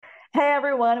Hey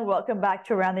everyone, welcome back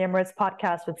to Around the Emirates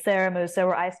podcast with Sara, Mousa,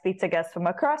 where I speak to guests from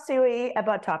across UAE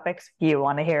about topics you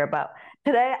want to hear about.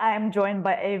 Today I am joined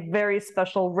by a very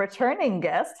special returning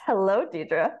guest. Hello,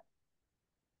 DEDRA.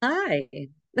 Hi.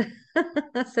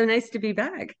 So nice to be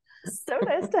back. So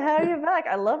nice to have you back.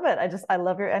 I love it. I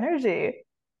love your energy.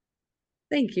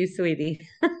 Thank you, sweetie.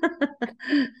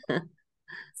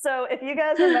 So if you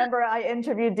guys remember, I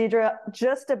interviewed DEDRA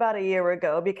just about a year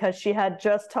ago because she had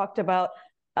just talked about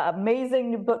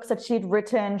amazing new books that she'd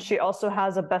written. She also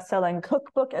has a best-selling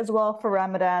cookbook as well for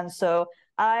Ramadan. So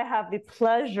I have the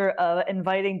pleasure of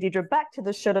inviting DEDRA back to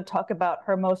the show to talk about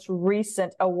her most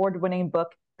recent award-winning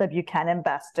book, The Buchanan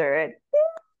Bastard.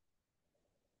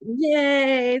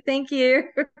 Yay, thank you.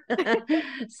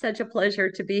 Such a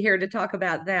pleasure to be here to talk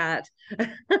about that.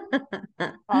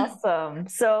 Awesome.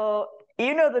 So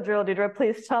you know the drill, DEDRA.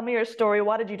 Please tell me your story.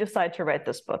 Why did you decide to write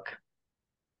this book?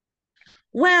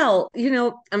 Well,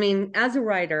 I mean, as a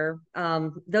writer,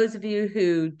 those of you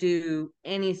who do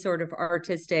any sort of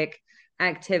artistic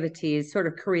activities, sort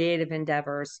of creative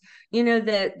endeavors, you know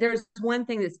that there's one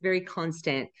thing that's very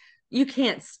constant. You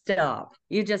can't stop.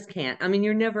 You just can't. I mean,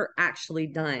 you're never actually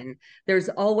done. There's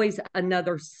always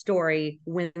another story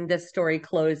when this story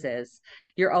closes.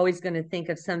 You're always going to think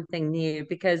of something new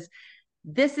because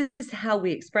this is how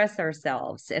we express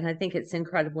ourselves. And I think it's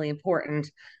incredibly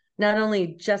important, not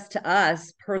only just to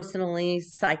us personally,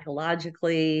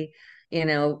 psychologically,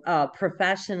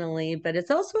 professionally, but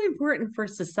it's also important for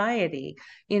society,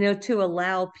 to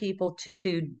allow people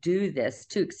to do this,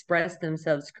 to express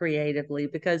themselves creatively,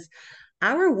 because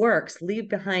our works leave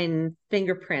behind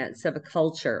fingerprints of a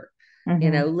culture,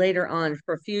 Mm-hmm. later on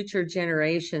for future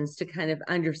generations to kind of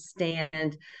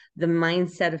understand the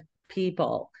mindset of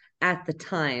people at the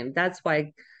time. That's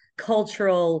why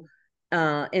cultural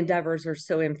endeavors are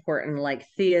so important, like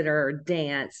theater,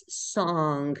 dance,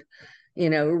 song,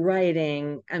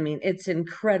 writing. I mean, it's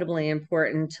incredibly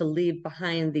important to leave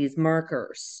behind these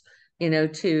markers,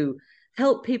 to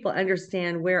help people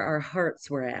understand where our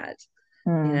hearts were at,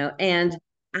 Mm. and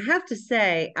I have to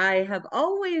say, I have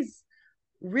always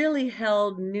really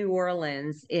held New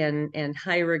Orleans in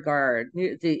high regard.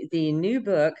 The new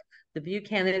book, The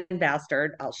Buchanan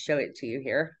Bastard, I'll show it to you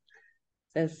here.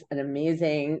 It's an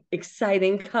amazing,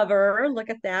 exciting cover. Look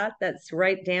at that. That's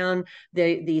right down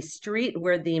the street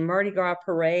where the Mardi Gras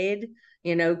parade,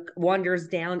 wanders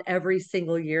down every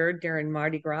single year during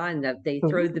Mardi Gras, and they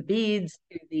throw the Ooh. beads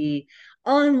to the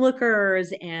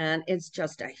onlookers, and it's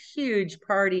just a huge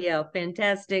party, a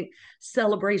fantastic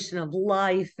celebration of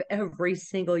life every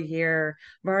single year.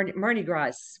 Mardi Gras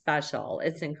is special.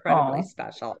 It's incredibly Oh,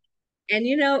 special. And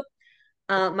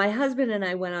my husband and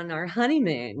I went on our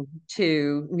honeymoon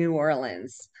to New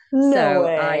Orleans. no So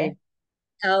I, way.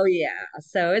 oh yeah.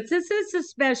 So it's a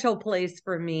special place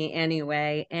for me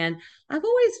anyway. And I've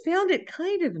always found it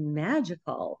kind of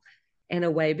magical in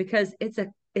a way because it's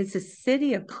a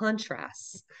city of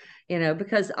contrasts,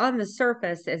 because on the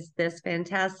surface it's this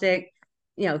fantastic,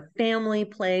 family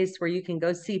place where you can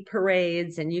go see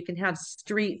parades and you can have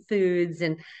street foods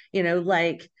and,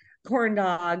 like corn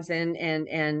dogs and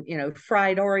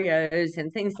fried Oreos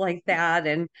and things like that,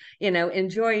 and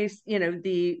enjoy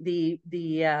the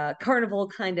carnival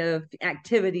kind of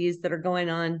activities that are going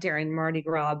on during Mardi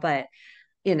Gras. But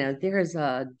there's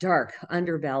a dark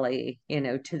underbelly,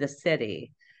 to the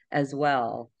city as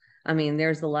well. I mean,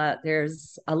 there's a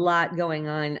lot going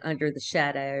on under the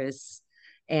shadows.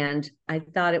 And I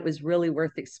thought it was really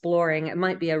worth exploring. It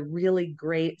might be a really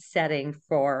great setting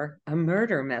for a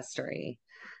murder mystery.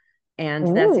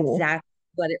 And that's Ooh. exactly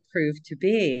what it proved to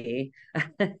be.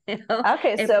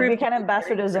 Okay, It so proved to Buchanan be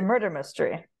Bastard very is a true. murder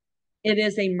mystery. It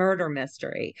is a murder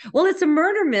mystery. Well, it's a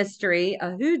murder mystery,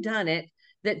 a whodunit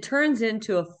that turns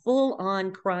into a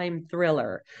full-on crime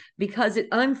thriller because it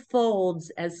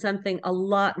unfolds as something a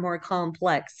lot more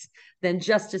complex than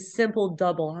just a simple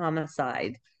double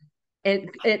homicide. It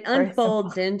Very simple.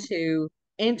 unfolds into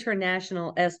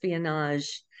international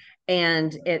espionage,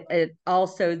 and it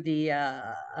also the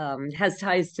has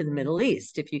ties to the Middle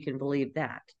East, if you can believe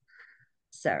that.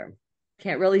 So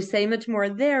can't really say much more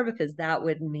there because that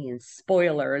would mean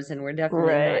spoilers, and we're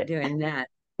definitely Right. not doing that.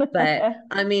 But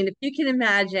I mean, if you can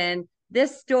imagine,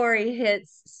 this story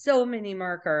hits so many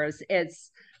markers. It's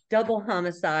double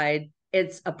homicide.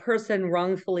 It's a person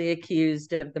wrongfully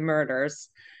accused of the murders.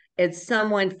 It's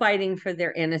someone fighting for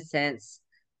their innocence.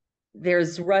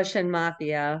 There's Russian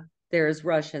mafia. There's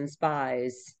Russian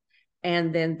spies.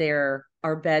 And then there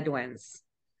are Bedouins,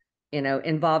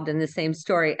 involved in the same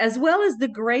story, as well as the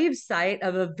grave site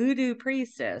of a voodoo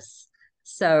priestess.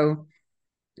 So,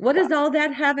 what does all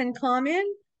that have in common?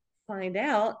 find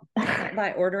out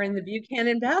by ordering the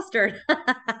Buchanan Bastard.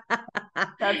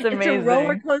 That's It's a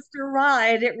roller amazing. coaster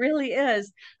ride. It really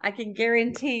is. I can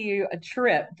guarantee you a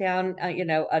trip down,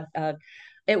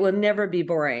 it will never be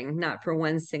boring, not for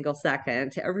one single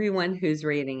second. Everyone who's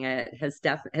reading it has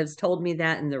told me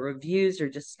that, and the reviews are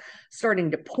just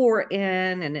starting to pour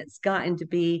in, and it's gotten to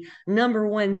be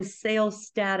 #1 sales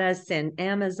status in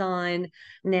Amazon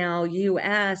now,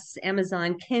 US,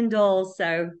 Amazon Kindle.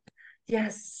 So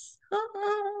yes.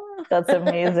 That's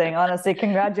amazing. Honestly,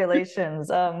 congratulations.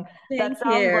 That Thank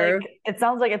sounds like you. it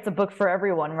sounds like it's a book for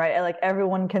everyone, right? Like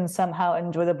everyone can somehow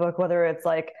enjoy the book, whether it's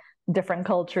like different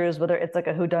cultures, whether it's like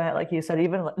a whodunit, like you said,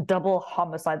 even like double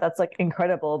homicide. That's like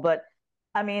incredible. But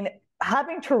I mean,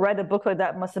 having to write a book like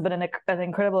that must have been an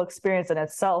incredible experience in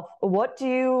itself. What do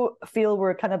you feel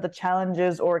were kind of the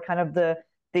challenges or kind of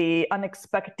the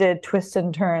unexpected twists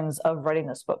and turns of writing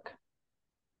this book?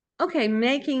 Okay,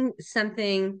 making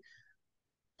something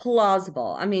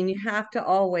plausible. I mean, you have to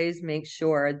always make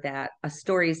sure that a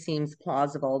story seems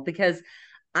plausible, because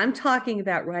I'm talking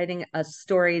about writing a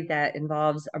story that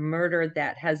involves a murder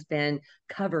that has been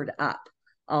covered up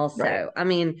Right. also. I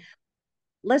mean,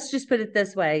 let's just put it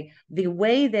this way. The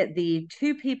way that the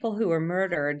two people who were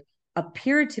murdered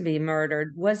appeared to be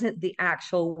murdered wasn't the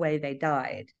actual way they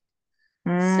died.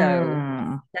 So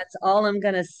Mm, that's all I'm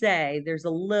going to say. There's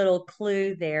a little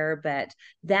clue there, but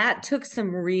that took some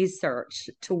research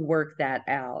to work that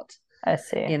out. I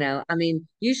see. I mean,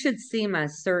 you should see my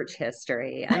search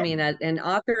history. I mean, an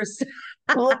author's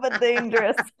A little bit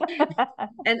dangerous.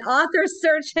 an author's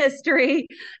search history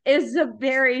is a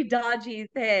very dodgy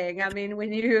thing. I mean,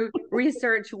 when you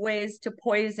research ways to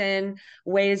poison,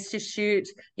 ways to shoot,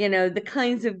 the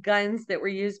kinds of guns that were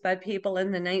used by people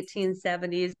in the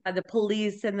 1970s, by the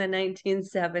police in the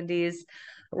 1970s.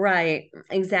 Right,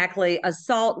 exactly.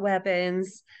 Assault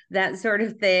weapons, that sort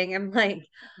of thing. I'm like,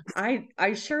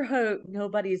 I sure hope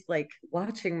nobody's like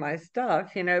watching my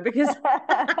stuff, because they might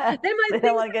They don't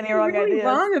think want to get any something wrong really ideas.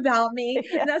 wrong about me.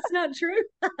 Yeah. That's not true.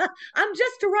 I'm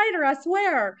just a writer, I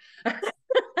swear.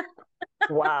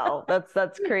 Wow,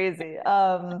 that's crazy.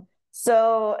 So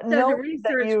So the knowing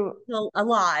that research you was a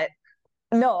lot.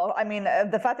 no, I mean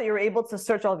the fact that you were able to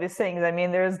search all these things, I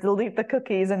mean, there's delete the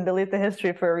cookies and delete the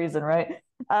history for a reason, right?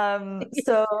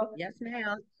 Yes, yes,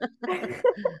 ma'am.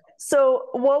 So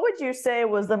what would you say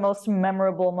was the most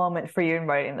memorable moment for you in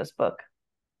writing this book?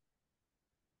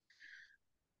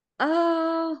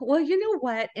 Oh, well, you know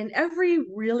what? In every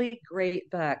really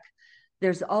great book,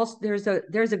 there's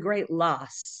a great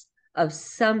loss of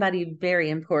somebody very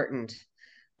important.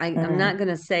 I'm Mm, not going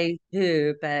to say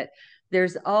who, but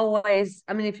there's always,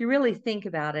 I mean, if you really think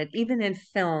about it, even in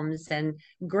films and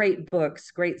great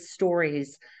books, great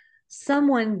stories,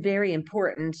 someone very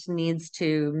important needs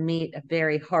to meet a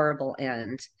very horrible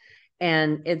end.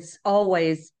 And it's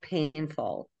always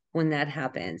painful when that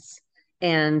happens.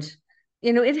 And,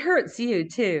 it hurts you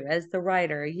too, as the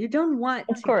writer. You don't want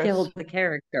of to kill course. the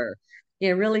character.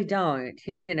 You really don't,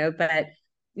 but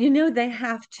they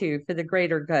have to for the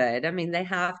greater good. I mean, they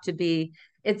have to be,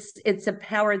 it's a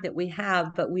power that we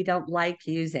have, but we don't like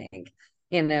using,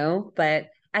 but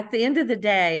at the end of the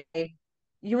day,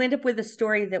 you end up with a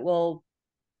story that will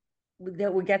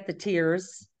get the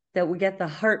tears, that will get the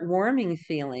heartwarming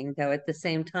feeling, though, at the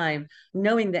same time,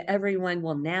 knowing that everyone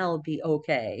will now be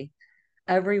okay.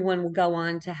 Everyone will go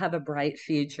on to have a bright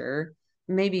future,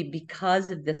 maybe because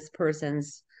of this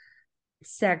person's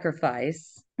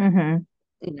sacrifice. Hmm.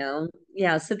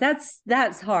 Yeah, so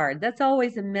that's hard. That's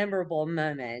always a memorable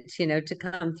moment, to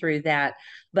come through that.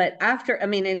 But after, I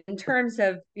mean, in terms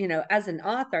of, as an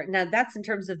author, now that's in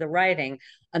terms of the writing.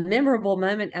 A memorable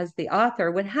moment as the author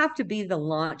would have to be the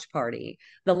launch party.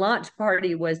 The launch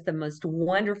party was the most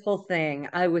wonderful thing.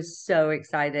 I was so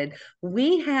excited.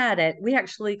 We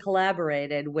actually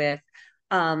collaborated with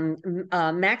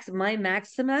My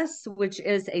Maximus, which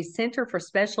is a center for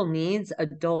special needs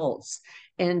adults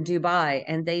in Dubai,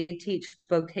 and they teach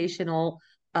vocational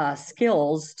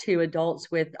skills to adults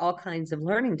with all kinds of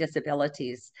learning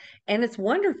disabilities. And it's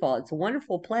wonderful. It's a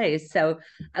wonderful place. So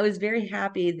I was very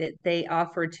happy that they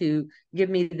offered to give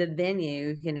me the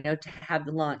venue, to have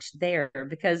the launch there,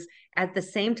 because at the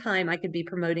same time I could be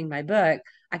promoting my book,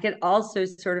 I could also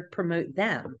sort of promote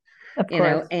them. Of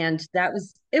course. And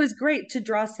it was great to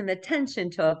draw some attention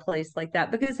to a place like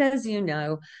that, because as you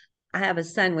know, I have a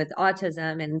son with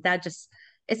autism, and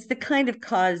it's the kind of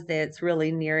cause that's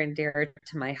really near and dear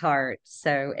to my heart.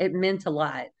 So it meant a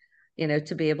lot,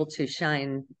 to be able to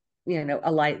shine,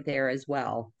 a light there as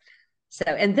well. So,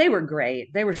 and they were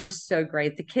great. They were so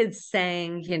great. The kids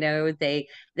sang, they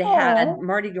had Oh,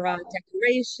 Mardi Gras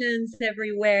decorations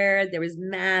everywhere. There was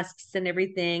masks and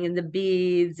everything and the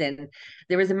beads, and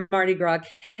there was a Mardi Gras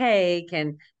cake,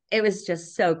 and it was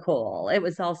just so cool. It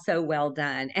was all so well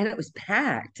done, and it was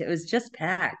packed. It was just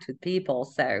packed with people.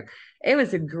 So it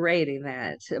was a great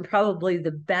event. Probably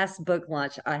the best book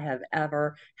launch I have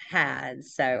ever had.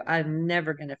 So I'm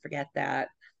never going to forget that.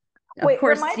 Of wait,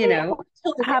 course, remind me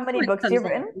till the how next many one books comes you've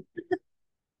along. written?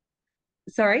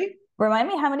 Sorry. Remind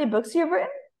me how many books you've written?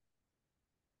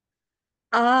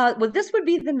 Well, this would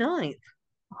be the ninth.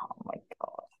 Oh my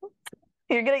God.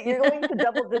 You're going to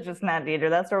double digits now, Deidre.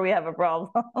 That's where we have a problem.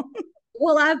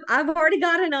 Well, I've already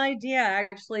got an idea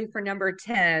actually for number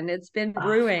 10. It's been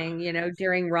brewing,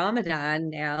 during Ramadan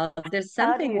now. How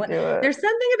do you do it? There's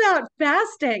something about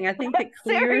fasting, I think, that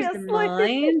clears the Seriously.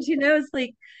 mind, it's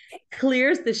like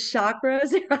clears the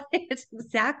chakras, right?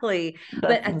 Exactly. But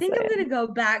That's I think I'm going to insane. go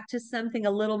back to something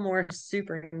a little more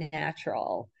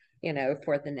supernatural,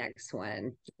 for the next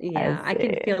one. I Yeah, I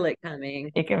can see. feel it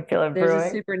coming. You can feel it There's a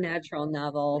brewing. supernatural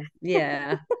novel.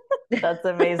 Yeah. That's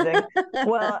amazing.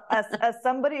 Well, as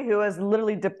somebody who has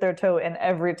literally dipped their toe in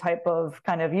every type of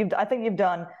kind of I think you've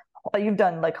done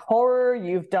like horror,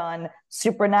 you've done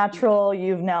supernatural,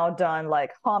 you've now done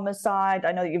like homicide.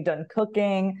 I know that you've done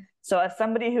cooking. So as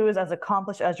somebody who is as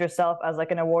accomplished as yourself, as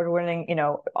like an award-winning,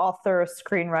 author,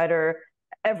 screenwriter,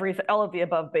 all of the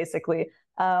above, basically.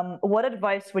 What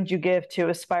advice would you give to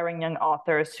aspiring young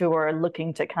authors who are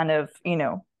looking to kind of,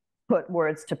 put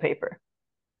words to paper?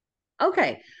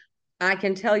 Okay. I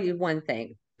can tell you one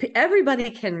thing.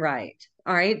 Everybody can write,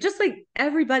 all right? Just like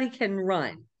everybody can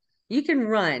run. You can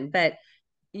run, but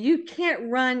you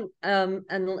can't run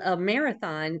a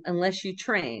marathon unless you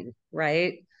train,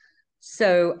 right?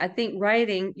 So I think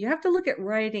writing, you have to look at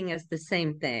writing as the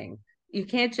same thing. You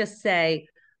can't just say,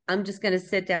 I'm just going to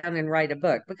sit down and write a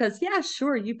book because, yeah,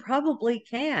 sure, you probably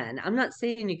can. I'm not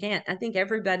saying you can't. I think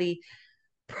everybody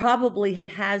probably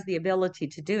has the ability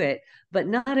to do it, but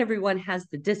not everyone has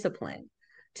the discipline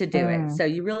to do it. Mm, So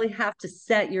you really have to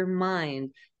set your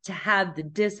mind to have the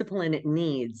discipline it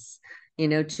needs,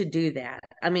 to do that.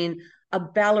 I mean, a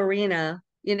ballerina,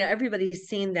 everybody's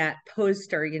seen that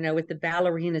poster, with the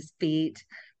ballerina's feet,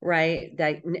 right?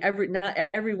 That not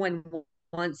everyone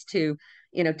wants to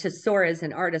soar as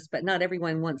an artist, but not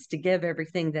everyone wants to give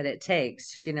everything that it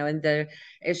takes, and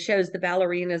it shows the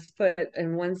ballerina's foot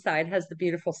and one side has the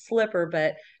beautiful slipper,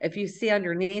 but if you see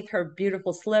underneath her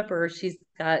beautiful slipper, she's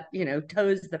got,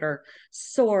 toes that are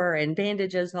sore and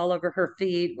bandages all over her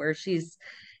feet where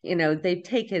they've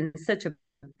taken such a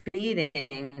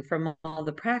beating from all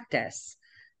the practice.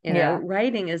 yeah.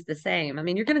 Writing is the same. I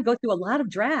mean, you're going to go through a lot of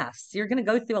drafts. You're going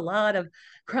to go through a lot of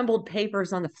crumbled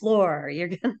papers on the floor. You're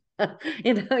going to,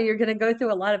 you're going to go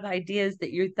through a lot of ideas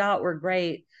that you thought were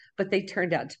great, but they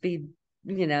turned out to be,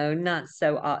 not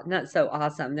so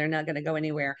awesome. They're not going to go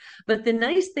anywhere. But the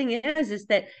nice thing is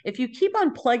that if you keep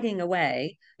on plugging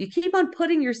away, you keep on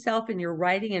putting yourself in your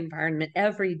writing environment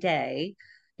every day,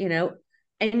 you know,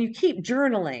 and you keep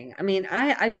journaling. I mean,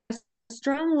 I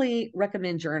strongly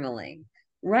recommend journaling.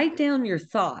 Write down your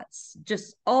thoughts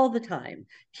just all the time.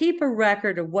 Keep a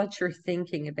record of what you're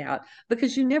thinking about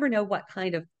because you never know what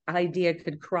kind of idea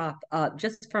could crop up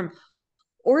just from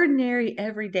ordinary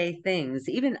everyday things,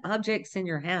 even objects in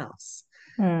your house.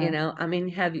 Mm, I mean,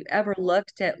 have you ever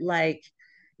looked at like,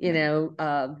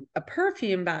 a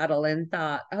perfume bottle and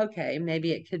thought, okay,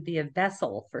 maybe it could be a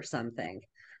vessel for something,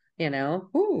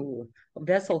 ooh, a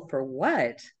vessel for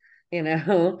what?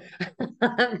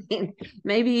 I mean,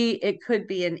 maybe it could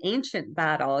be an ancient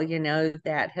bottle,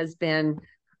 that has been,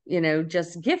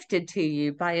 just gifted to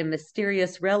you by a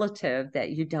mysterious relative that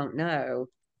you don't know.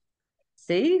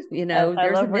 See, I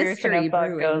there's a love where your train mystery of thought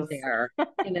brewing goes. there,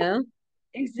 you know?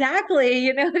 Exactly.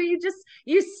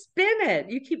 You spin it.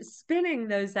 You keep spinning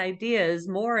those ideas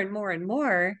more and more and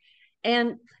more.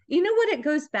 And you know what it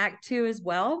goes back to as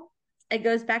well? It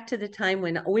goes back to the time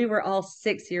when we were all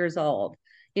 6 years old.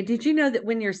 And did you know that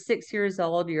when you're 6 years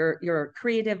old, your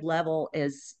creative level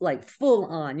is like full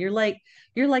on? You're like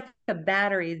a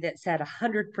battery that's at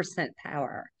 100%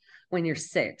 power when you're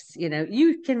six.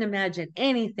 You can imagine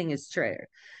anything is true.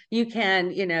 You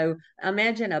can,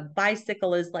 imagine a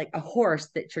bicycle is like a horse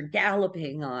that you're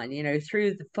galloping on,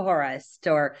 through the forest,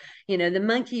 or, the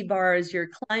monkey bars, you're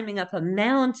climbing up a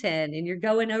mountain and you're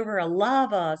going over a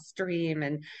lava stream.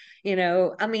 And,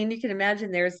 I mean, you can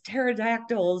imagine there's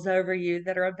pterodactyls over you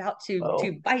that are about to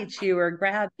Oh, bite you or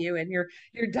grab you, and you're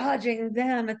dodging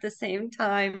them at the same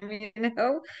time,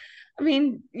 I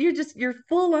mean, you're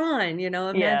full on, yeah.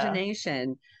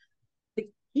 imagination.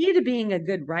 key to being a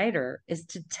good writer is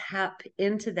to tap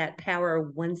into that power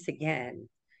once again,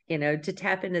 to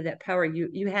tap into that power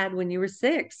you had when you were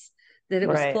 6, that it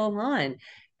was Right. full on.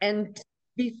 And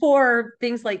before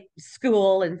things like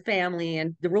school and family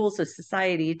and the rules of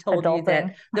society told you that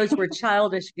Adulting. those were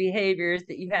childish behaviors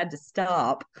that you had to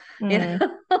stop, you Mm,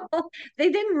 know, they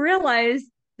didn't realize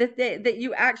that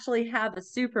you actually have a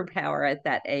superpower at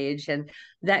that age, and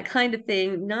that kind of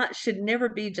thing not should never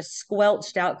be just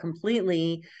squelched out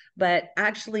completely, but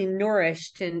actually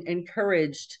nourished and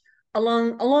encouraged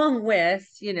along with,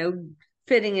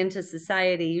 fitting into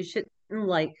society. You shouldn't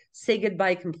like say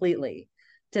goodbye completely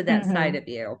to that side hmm of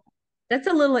you. That's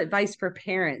a little advice for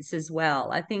parents as well.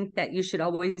 I think that you should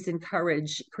always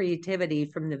encourage creativity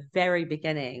from the very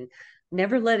beginning.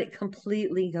 Never let it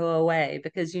completely go away,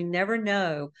 because you never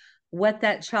know what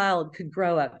that child could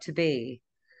grow up to be.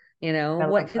 I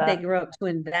What love could they that. grow up to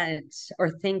invent or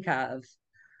think of,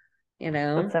 you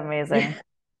That's know? amazing.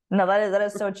 No, that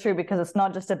is so true, because it's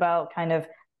not just about kind of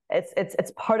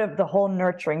it's part of the whole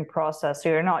nurturing process. So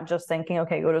you're not just thinking,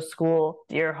 okay, go to school,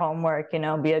 do your homework,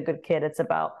 be a good kid. It's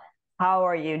about how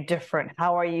are you different?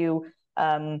 How are you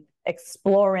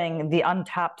exploring the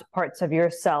untapped parts of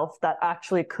yourself that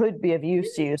actually could be of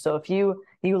use to you. So if you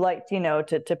liked,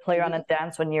 to play around and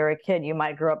dance when you're a kid, you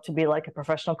might grow up to be like a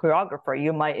professional choreographer.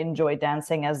 You might enjoy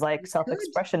dancing as like Good.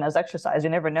 self-expression, as exercise. You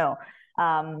never know.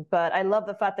 But I love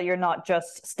the fact that you're not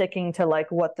just sticking to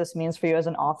like what this means for you as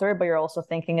an author, but you're also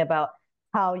thinking about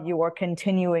how you are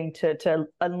continuing to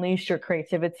unleash your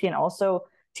creativity, and also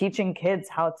teaching kids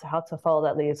how to follow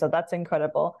that lead. So that's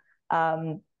incredible.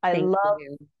 I Thank love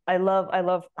you. I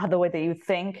love the way that you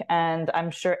think, and I'm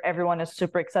sure everyone is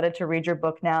super excited to read your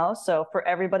book now. So for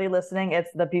everybody listening, it's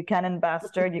The Buchanan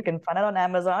Bastard. You can find it on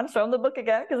Amazon. Show them the book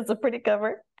again, because it's a pretty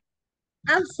cover.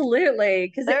 Absolutely,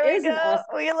 because it There we is an go.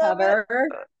 awesome We love it. cover.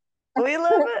 We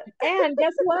love it. And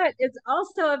guess what? It's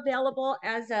also available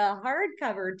as a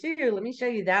hardcover too. Let me show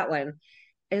you that one.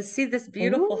 And see this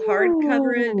beautiful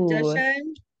hardcover Ooh,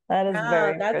 edition? that is Yeah,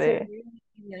 very that's a pretty. really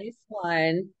nice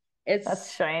one. That's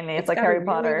It's shiny. It's it's like got a Harry really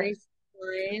Potter. nice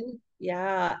line.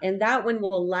 Yeah, and that one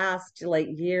will last like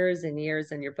years and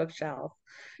years on your bookshelf.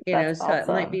 That's So it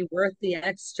might awesome. be worth the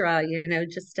extra,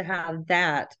 just to have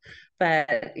that.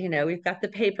 But, we've got the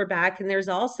paperback, and there's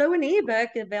also an ebook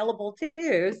available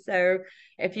too. So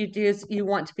if you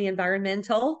want to be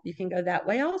environmental, you can go that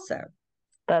way also.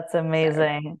 That's So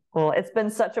amazing. Well, it's been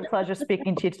such a pleasure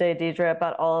speaking to you today, Deidre,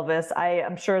 about all of this. I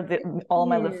am sure that all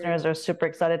my yeah. listeners are super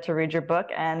excited to read your book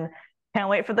and can't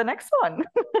wait for the next one.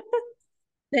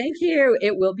 Thank you.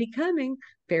 It will be coming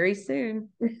very soon.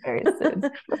 Very soon.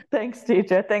 Thanks,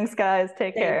 Deidre. Thanks, guys.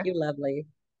 Take Thank care. you, lovely.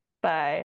 Bye.